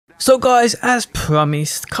So guys, as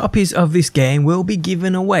promised, copies of this game will be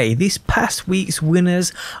given away. This past week's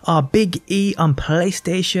winners are Big E on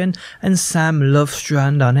PlayStation and Sam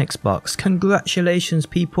Lovestrand on Xbox. Congratulations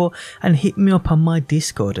people, and hit me up on my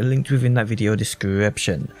Discord, linked within that video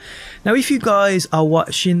description. Now if you guys are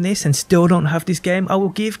watching this and still don't have this game, I will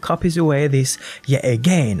give copies away this yet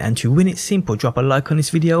again, and to win it's simple, drop a like on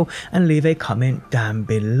this video and leave a comment down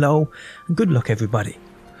below. And good luck everybody.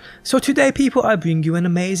 So today people, I bring you an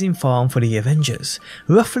amazing farm for the Avengers,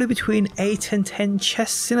 roughly between 8 and 10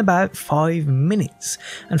 chests in about 5 minutes,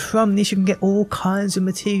 and from this you can get all kinds of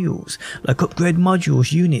materials like upgrade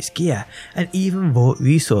modules, units, gear and even vault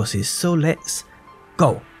resources. So let's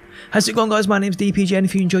go. How's it going guys, my name's DPJ, and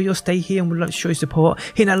if you enjoy your stay here and would like to show your support,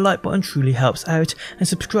 hitting that like button truly helps out, and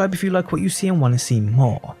subscribe if you like what you see and want to see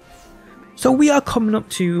more. So we are coming up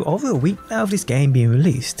to over a week now of this game being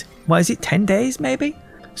released. What is it, 10 days maybe?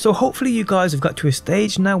 So hopefully you guys have got to a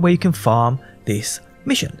stage now where you can farm this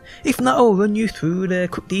mission. If not, I'll run you through the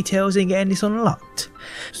quick details and getting this unlocked.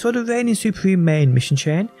 So the Reigning Supreme main mission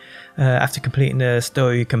chain, after completing the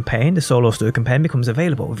story campaign, the solo story campaign becomes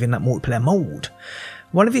available within that multiplayer mode.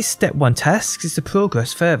 One of his step 1 tasks is to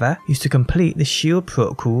progress further, is to complete the Shield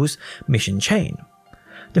Protocol's mission chain.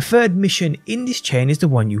 The third mission in this chain is the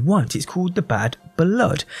one you want. It's called the Bad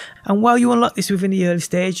Blood, and while you unlock this within the early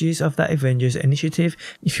stages of that Avengers initiative,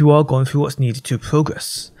 if you are going through what's needed to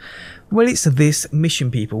progress. Well, it's this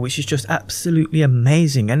mission people which is just absolutely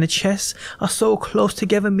amazing, and the chests are so close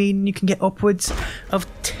together, meaning you can get upwards of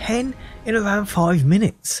 10 in around 5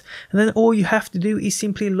 minutes, and then all you have to do is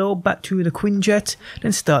simply load back to the Quinjet,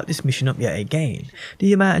 then start this mission up yet again.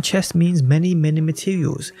 The amount of chests means many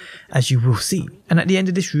materials, as you will see, and at the end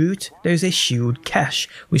of this route there is a shield cache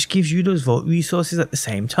which gives you those vault resources at the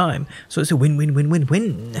same time, so it's a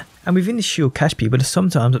win-win-win-win-win. And within the shield cache people, there's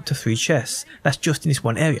sometimes up to 3 chests. That's just in this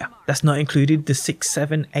one area. That's not included the 6,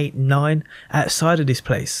 7, 8, 9 outside of this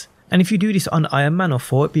place. And if you do this on Iron Man or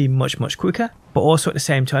 4, it'd be much quicker, but also at the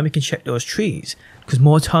same time you can check those trees, because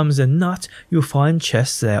more times than not you'll find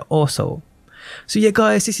chests there also. So yeah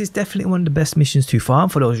guys, this is definitely one of the best missions to farm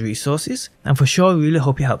for those resources, and for sure I really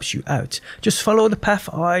hope it helps you out. Just follow the path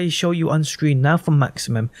I show you on screen now for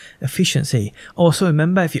maximum efficiency. Also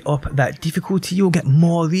remember, if you up that difficulty you'll get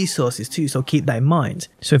more resources too, so keep that in mind.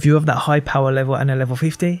 So if you have that high power level and a level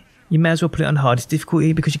 50, you may as well put it on hardest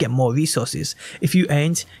difficulty because you get more resources. If you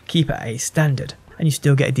ain't, keep it at a standard and you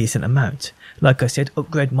still get a decent amount. Like I said,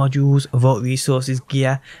 upgrade modules, vault resources,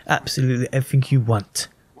 gear, absolutely everything you want.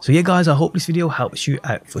 So yeah guys, I hope this video helps you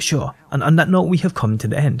out for sure. And on that note, we have come to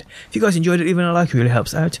the end. If you guys enjoyed it, leaving a like really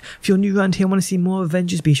helps out. If you're new around here and want to see more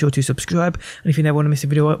Avengers, be sure to subscribe. And if you never want to miss a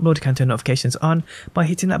video upload, you can turn notifications on by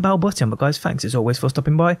hitting that bell button. But guys, thanks as always for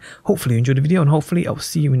stopping by. Hopefully you enjoyed the video, and hopefully I'll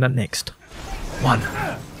see you in that next one.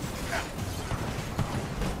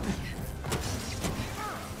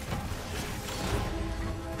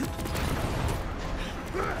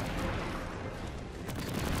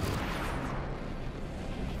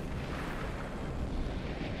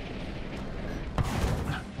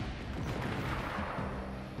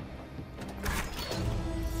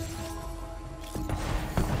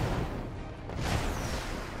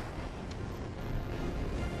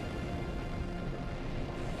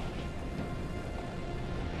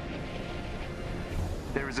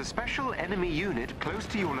 There is a special enemy unit close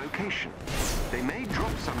to your location. They may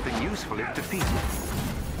drop something useful if defeated.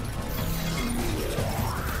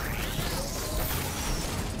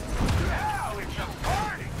 Now it's a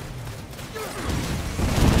party!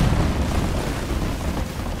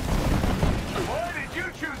 Why did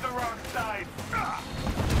you choose the wrong side?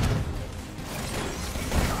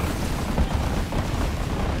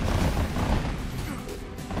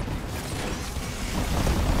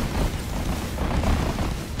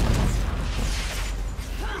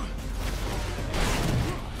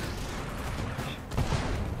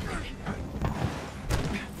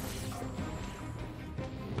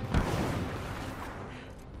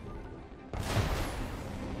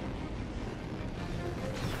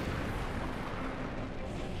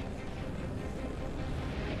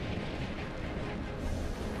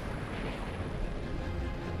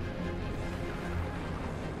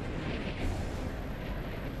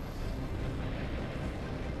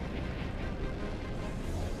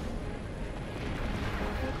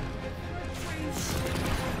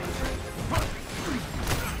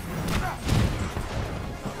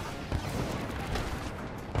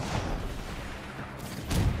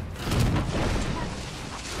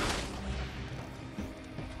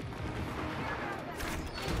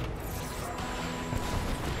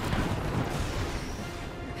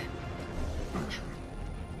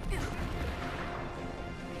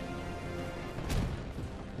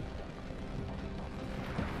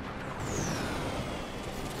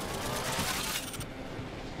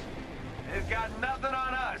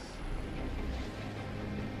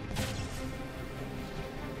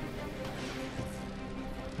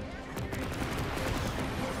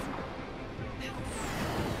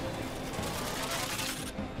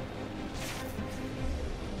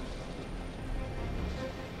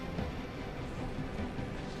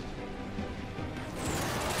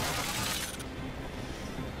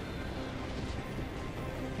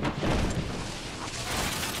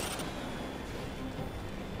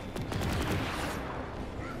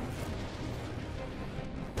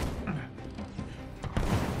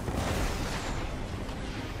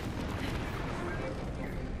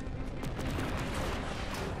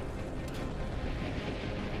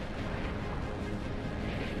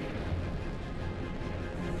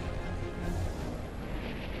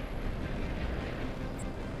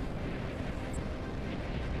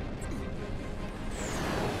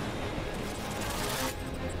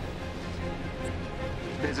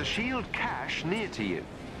 There's a shield cache near to you.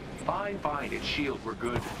 Fine, fine. It's shield. We're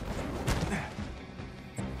good.